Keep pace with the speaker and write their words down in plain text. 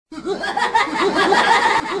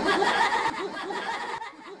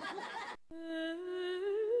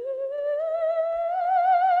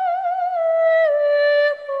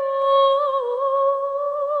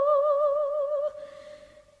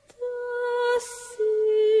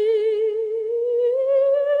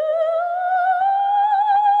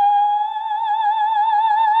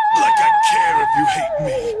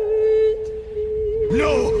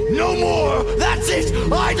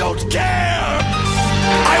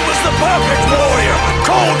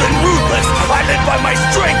I live by my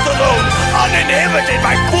strength alone, uninhibited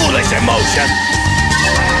by foolish emotion.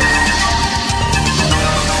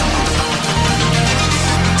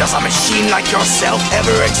 Does a machine like yourself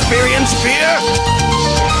ever experience fear?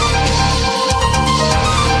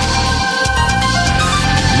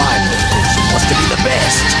 My motivation was to be the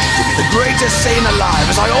best, to be the greatest Saiyan alive,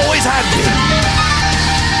 as I always have been.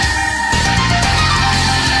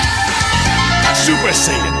 Super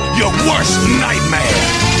Saiyan, your worst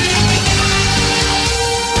nightmare!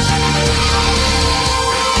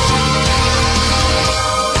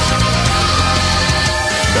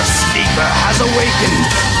 The Sleeper has awakened!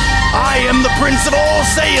 I am the Prince of all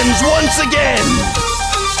Saiyans once again!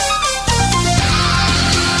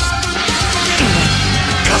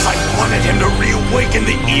 Because I wanted him to reawaken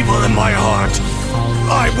the evil in my heart.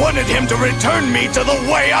 I wanted him to return me to the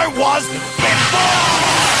way I was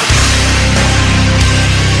before!